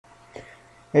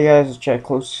Hey guys, it's Chad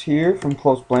Close here from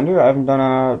Close Blender. I haven't done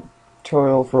a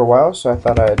tutorial for a while, so I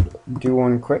thought I'd do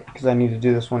one quick because I need to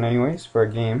do this one anyways for a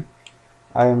game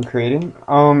I am creating.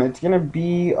 It's gonna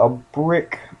be a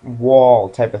brick wall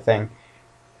type of thing.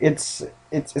 It's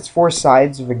four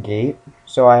sides of a gate,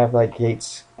 so I have like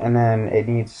gates, and then it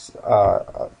needs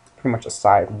pretty much a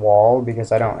side wall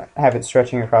because I don't have it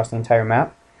stretching across the entire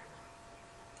map.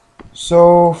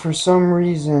 So for some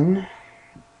reason,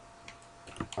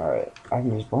 alright, I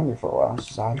haven't used Blender for a while.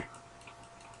 This is odd.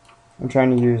 I'm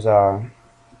trying to use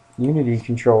Unity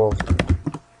controls.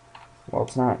 Well,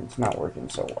 it's not working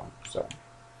so well. So,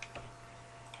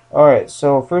 all right.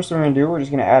 So first, we're gonna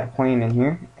just gonna add a plane in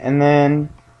here, and then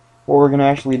what we're gonna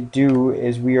actually do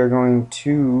is we are going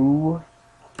to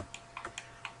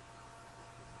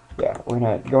we're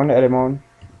gonna go into edit mode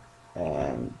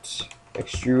and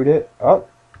extrude it up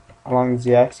along the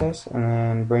z-axis, and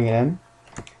then bring it in.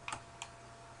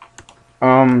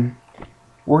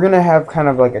 We're gonna have kind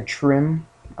of like a trim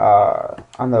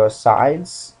on the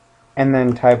sides, and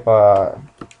then type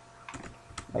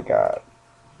like a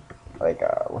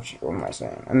what am I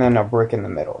saying? And then a brick in the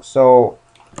middle. So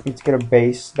let's get a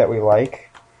base that we like.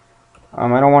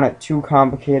 I don't want it too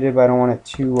complicated, but I don't want it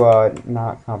too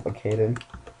not complicated.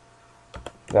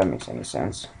 If that makes any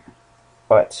sense.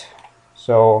 But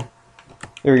so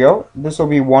there we go. This will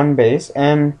be one base,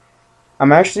 and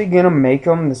I'm actually gonna make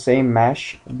them the same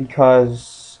mesh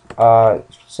because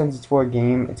since it's for a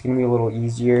game, it's gonna be a little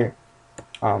easier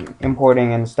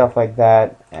importing and stuff like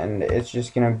that, and it's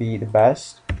just gonna be the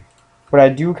best. But I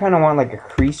do kind of want like a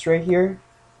crease right here,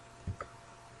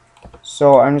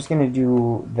 so I'm just gonna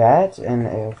do that, and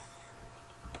if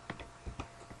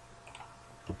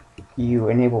you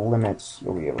enable limits,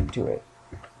 you'll be able to do it.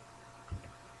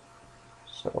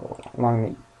 So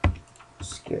along the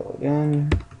scale it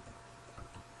in,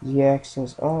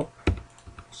 z-axis up,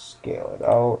 scale it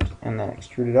out, and then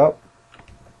extrude it up.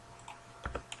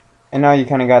 And now you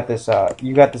kind of got this.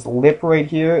 You got this lip right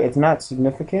here. It's not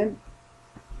significant,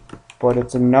 but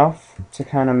it's enough to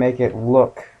kind of make it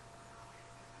look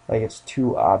like it's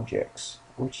two objects,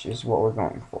 which is what we're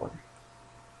going for.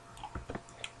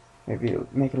 Maybe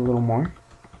make it a little more.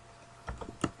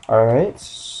 Alright,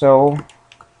 so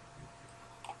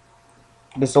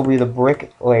this will be the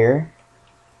brick layer.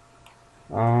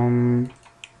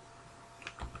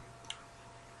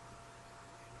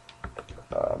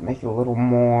 Make it a little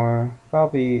more,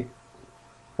 probably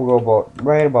we'll go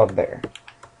right about there.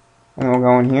 And then we'll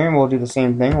go in here and we'll do the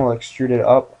same thing. We'll extrude it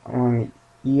up on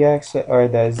the e-axis or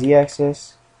the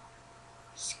z-axis.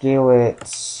 Scale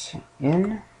it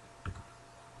in,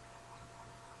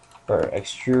 or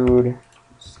extrude,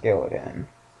 scale it in.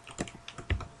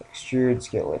 Extrude,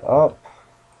 scale it up.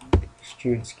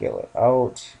 Extrude, scale it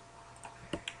out.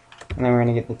 And then we're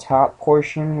gonna get the top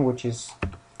portion, which is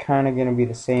kind of gonna be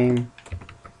the same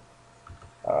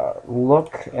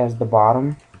look as the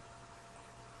bottom.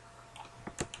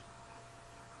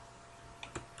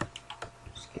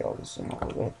 Scale this in a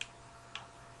little bit.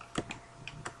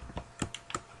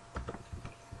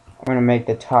 I'm going to make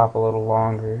the top a little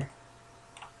longer.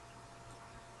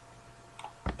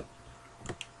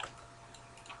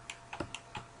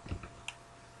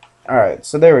 Alright,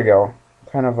 so there we go.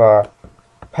 Kind of a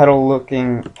pedestal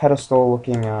looking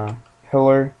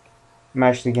pillar. I'm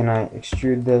actually going to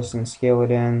extrude this and scale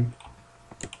it in.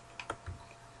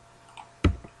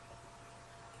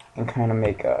 And kind of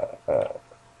make a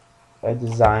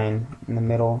design in the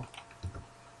middle.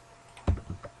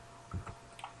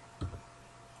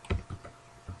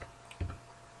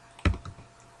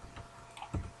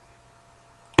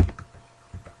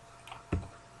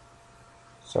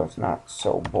 So it's not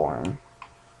so boring.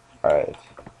 Alright.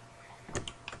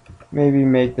 Maybe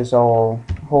make this whole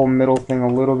middle thing a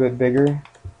little bit bigger.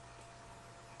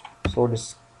 So we'll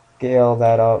just scale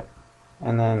that up.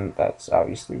 And then that's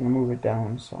obviously going to move it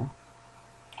down. So,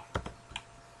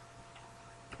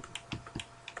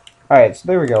 alright, so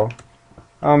there we go.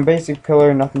 Basic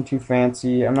pillar, nothing too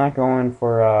fancy. I'm not going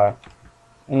for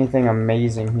anything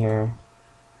amazing here.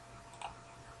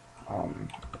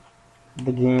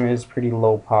 The game is pretty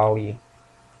low poly,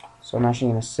 so I'm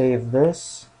actually going to save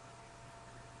this.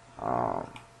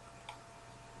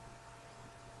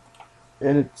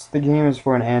 The game is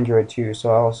for an Android too,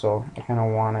 so I kind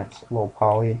of want it low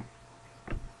poly,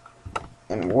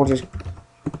 and we'll just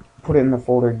put it in the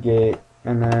folder gate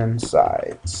and then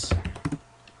sides.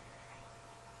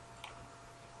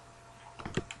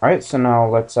 Alright, so now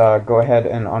let's go ahead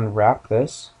and unwrap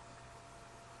this.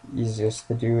 Easiest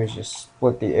to do is just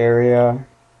split the area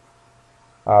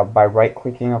by right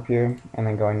clicking up here and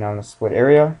then going down the split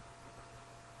area,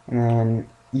 and then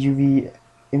UV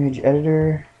image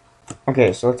editor.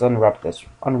 Okay, so let's unwrap this.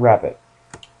 Unwrap it.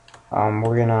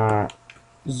 We're gonna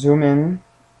zoom in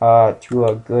to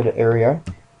a good area.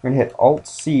 We're gonna hit Alt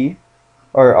C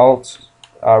or Alt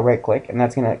right click, and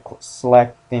that's gonna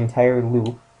select the entire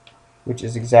loop, which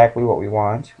is exactly what we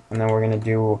want. And then we're gonna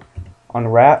do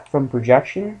unwrap from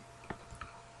projection,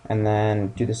 and then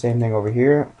do the same thing over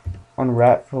here.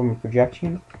 Unwrap from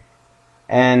projection,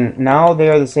 and now they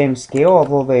are the same scale,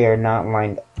 although they are not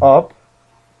lined up.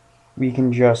 We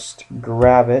can just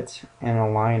grab it and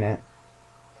align it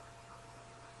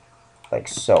like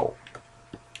so.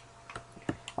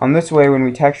 On this way, when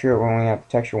we texture it, we only have to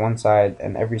texture one side,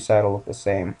 and every side will look the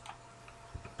same,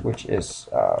 which is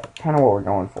kind of what we're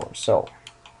going for. So,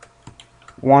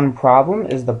 one problem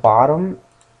is the bottom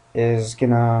is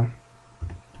gonna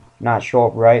not show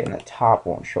up right, and the top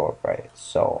won't show up right.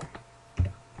 So,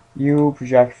 you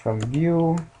project from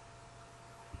view,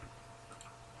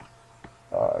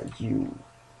 you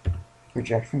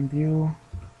project from view,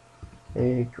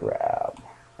 a grab,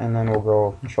 and then we'll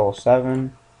go Control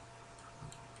 7,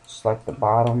 select the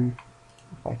bottom.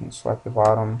 If I can select the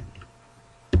bottom,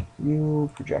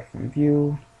 you project from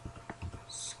view,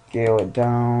 scale it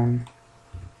down,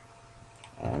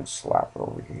 and slap it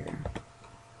over here.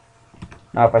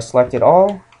 Now if I select it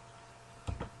all,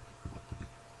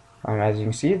 as you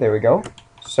can see, there we go.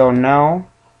 So now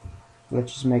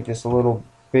let's just make this a little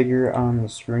bigger on the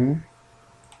screen.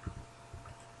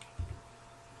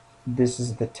 This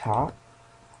is the top,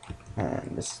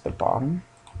 and this is the bottom.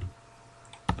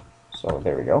 So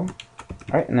there we go.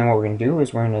 Alright, and then what we're going to do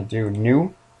is we're going to do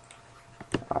new,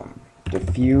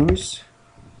 diffuse,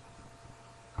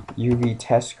 UV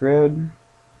test grid,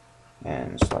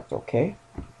 and select OK.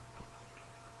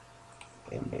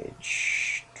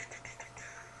 Image,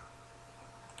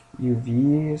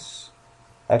 UVs,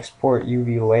 export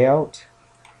UV layout,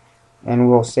 and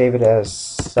we'll save it as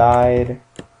side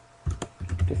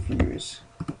diffuse,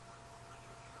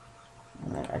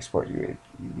 and then export UV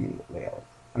layout.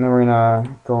 And then we're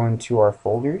gonna go into our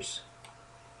folders,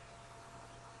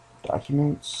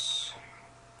 documents,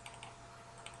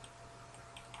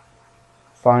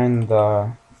 find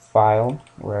the file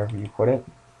wherever you put it,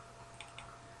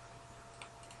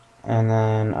 and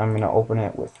then I'm gonna open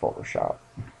it with Photoshop.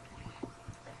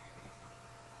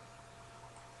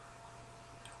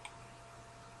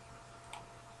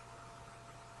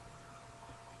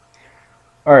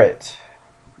 Alright,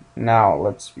 now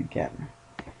let's begin.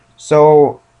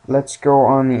 So let's go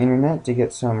on the internet to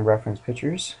get some reference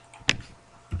pictures.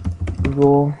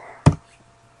 Google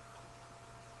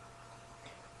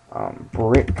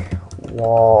brick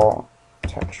wall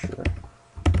texture.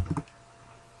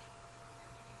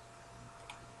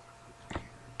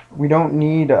 We don't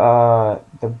need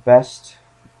the best.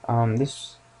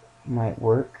 This might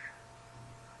work.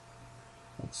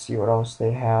 Let's see what else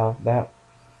they have. That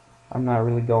I'm not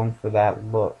really going for that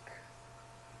look.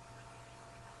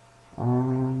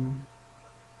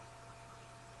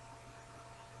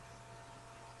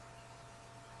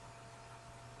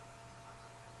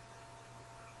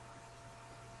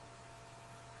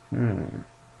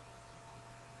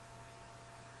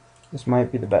 This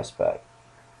might be the best bet.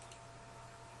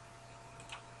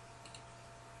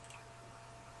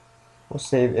 We'll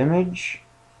save image.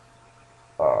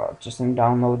 Just in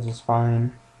downloads is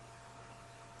fine.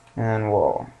 And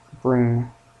we'll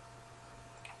bring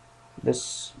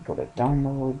this, go to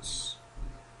downloads,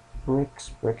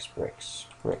 bricks.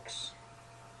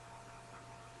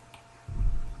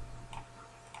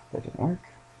 That didn't work.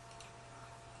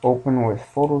 Open with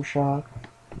Photoshop.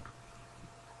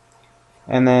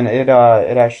 And then it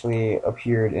actually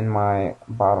appeared in my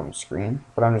bottom screen,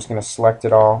 but I'm just gonna select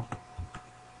it all,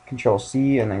 Control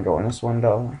C, and then go in this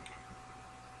window.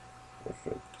 If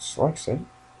it selects it.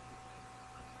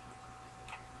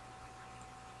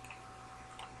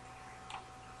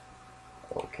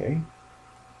 Okay.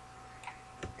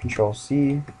 Control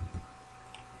C.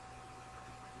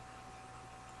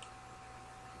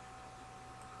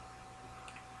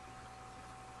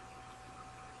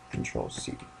 Control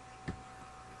C.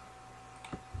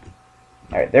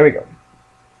 Alright, there we go.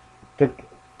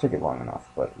 Took it long enough,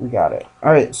 but we got it.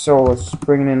 Alright, so let's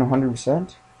bring it in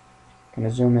 100%. Gonna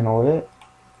zoom in a little bit.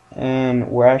 And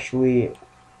we're actually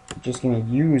just gonna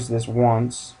use this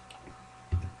once.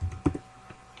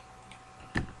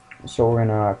 So we're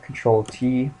gonna Control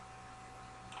T,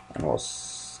 and we'll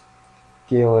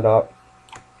scale it up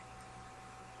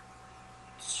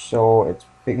so it's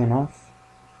big enough.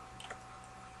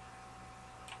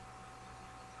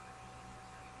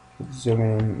 Zoom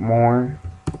in more.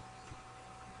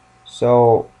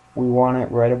 So we want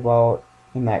it right about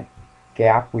in that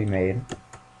gap we made.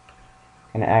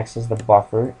 and it acts as the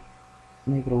buffer.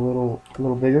 Make it a little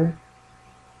bigger.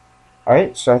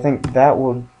 Alright, so I think that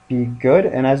will be good,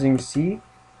 and as you can see,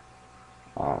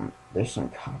 there's some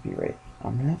copyright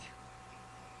on that.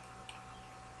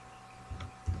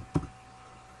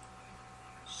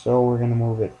 So we're gonna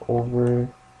move it over.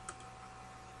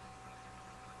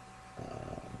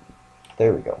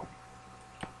 There we go.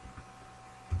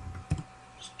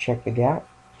 Just check the gap,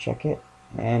 check it,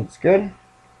 and it's good.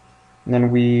 And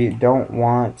then we don't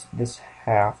want this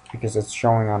half because it's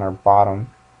showing on our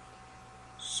bottom.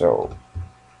 So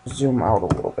zoom out a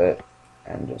little bit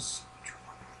and just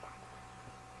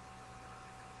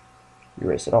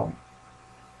erase it all.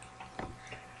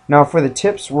 Now for the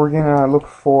tips, we're gonna look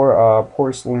for a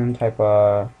porcelain type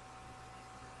of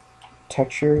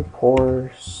texture.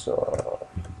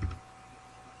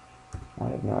 I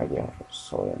have no idea how to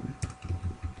spell it.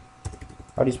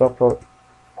 How do you spell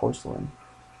porcelain?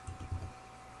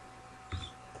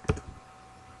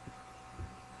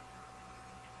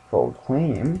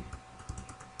 Proclaim.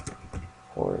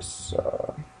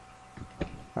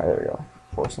 There we go.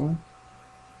 Porcelain.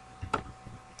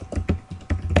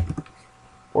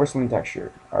 Porcelain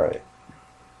texture. Alright.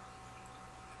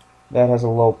 That has a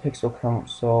low pixel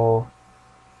count, so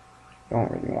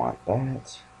don't really want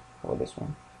that. Or this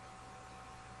one.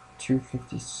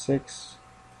 256.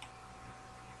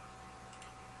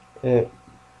 It'll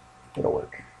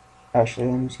work. Actually,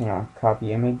 I'm just gonna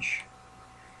copy image.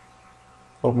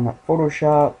 Open up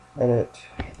Photoshop, edit,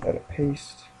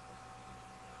 paste.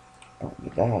 Don't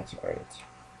need that, alright.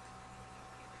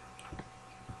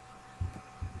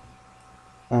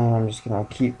 And I'm just gonna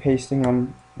keep pasting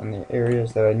them in the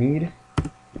areas that I need.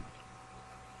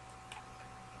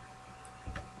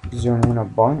 Zoom in a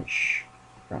bunch.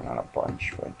 Or not a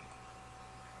bunch, but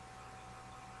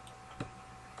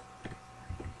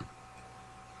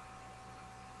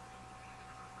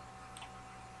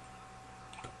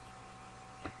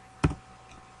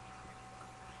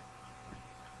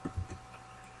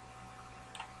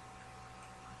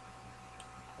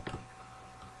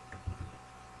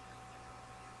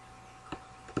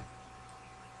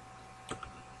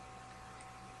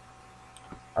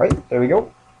alright, there we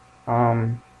go.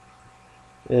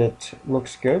 It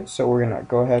looks good, so we're gonna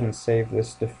go ahead and save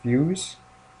this diffuse.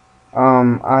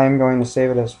 I'm going to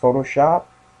save it as Photoshop,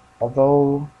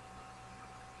 although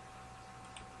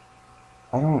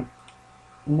I don't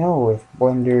know if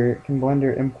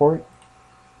Blender import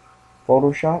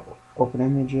Photoshop. Open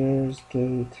images,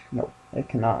 gate. Nope, it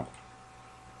cannot.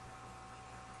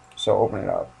 So open it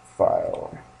up,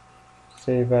 file,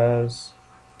 save as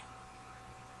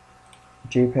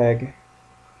JPEG.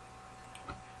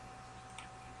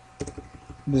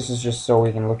 This is just so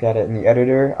we can look at it in the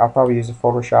editor. I'll probably use a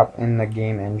Photoshop in the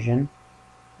game engine.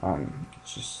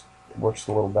 It works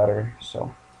a little better.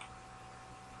 So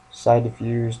side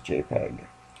diffuse, JPEG,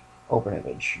 open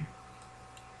image.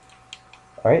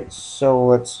 Alright, so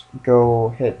let's go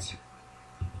hit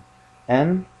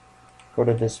N, go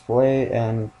to display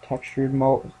and textured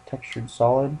mode, textured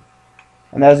solid.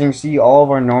 And as you can see, all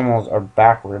of our normals are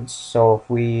backwards. So if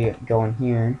we go in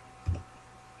here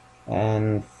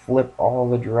and flip all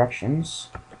the directions,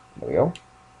 there we go.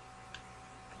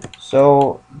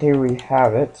 So there we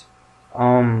have it.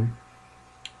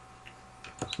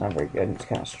 It's not very good. It's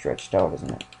kind of stretched out,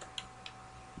 isn't it?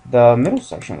 The middle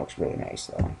section looks really nice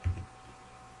though.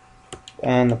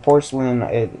 And the porcelain,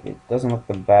 it doesn't look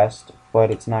the best,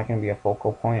 but it's not going to be a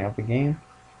focal point of the game.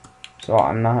 So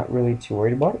I'm not really too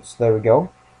worried about it. So there we go.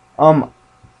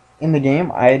 In the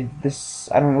game, I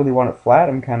don't really want it flat.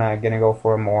 I'm kind of going to go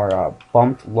for a more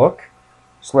bumped look.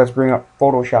 So let's bring up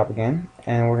Photoshop again,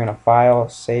 and we're going to file,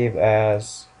 save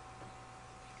as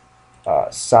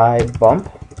side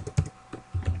bump.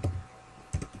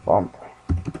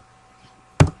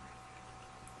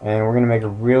 And we're going to make a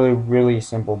really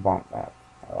simple bump map.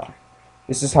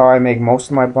 This is how I make most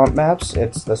of my bump maps.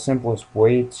 It's the simplest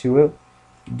way to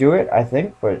do it, I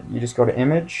think, but you just go to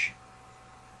image,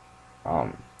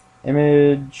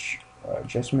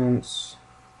 adjustments,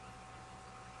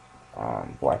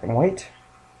 black and white,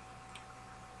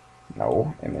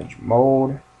 no, image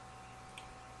mode,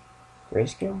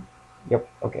 grayscale, yep,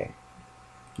 okay,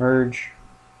 merge,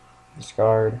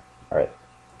 discard, alright,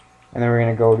 and then we're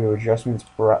going to go to adjustments,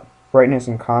 brightness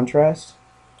and contrast,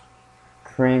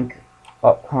 crank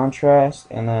up contrast,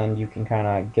 and then you can kind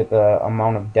of get the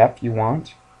amount of depth you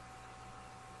want.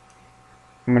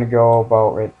 I'm going to go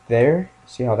about right there,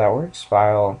 see how that works.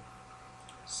 File,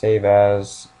 save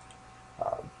as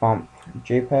bump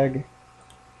JPEG,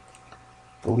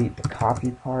 delete the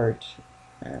copy part,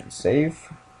 and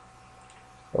save.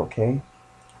 Okay.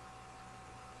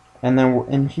 And then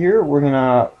in here we're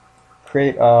gonna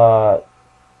create a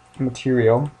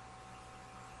material.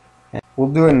 And we'll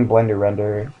do it in Blender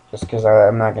Render just because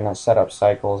I'm not gonna set up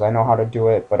cycles. I know how to do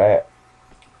it, but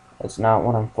it's not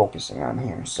what I'm focusing on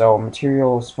here. So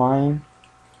material is fine.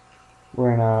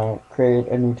 We're gonna create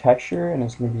a new texture, and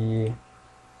it's gonna be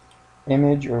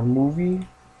image or movie,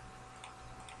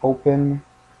 open,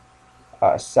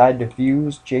 side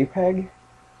diffuse JPEG,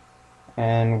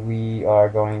 and we are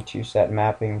going to set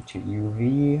mapping to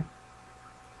UV,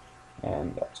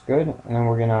 and that's good. And then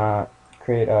we're gonna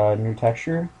create a new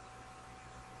texture,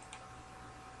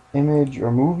 image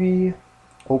or movie,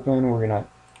 open. We're gonna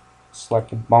select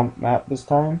the bump map this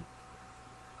time,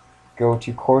 go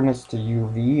to coordinates to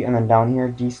UV, and then down here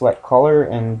deselect color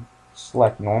and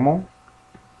select normal.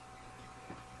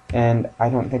 And I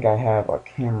don't think I have a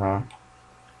camera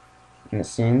in the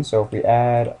scene, so if we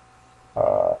add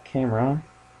camera,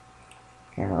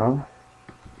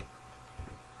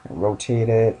 rotate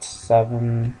it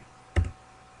 7,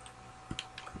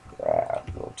 grab,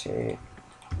 rotate.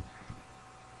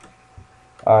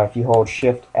 If you hold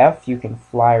Shift F, you can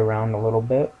fly around a little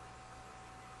bit.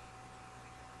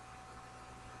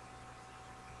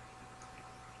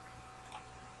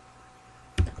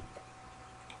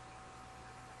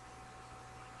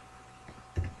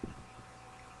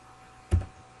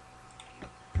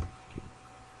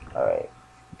 Alright,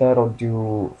 that'll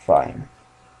do fine.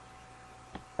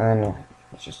 And then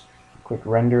let's just quick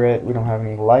render it. We don't have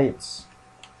any lights.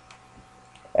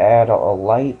 Add a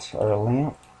light or a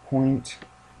lamp point.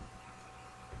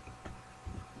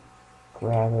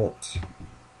 Grab it.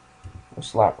 We'll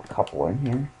slap a couple in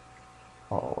here.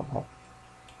 Oh,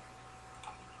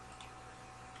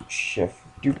 Shift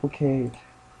duplicate.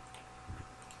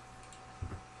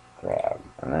 Grab,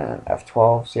 and then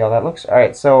F12. See how that looks?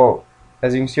 Alright, so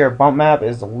as you can see, our bump map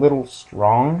is a little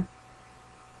strong.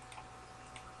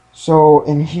 So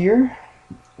in here,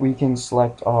 we can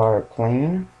select our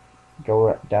plane,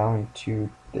 go down to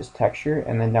this texture,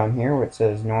 and then down here where it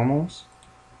says normals,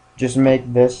 just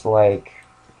make this like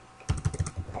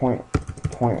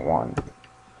 0.1,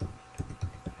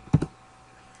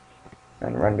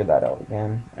 and render that out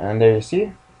again. And there you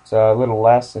see, it's a little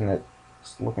less, and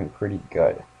it's looking pretty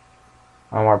good.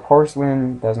 Our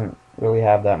porcelain doesn't really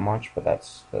have that much, but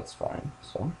that's fine.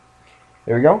 So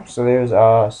there we go. So there's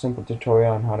a simple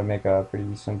tutorial on how to make a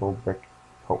pretty simple brick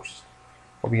post.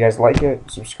 Hope you guys like it,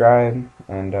 subscribe,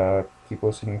 and keep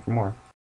listening for more.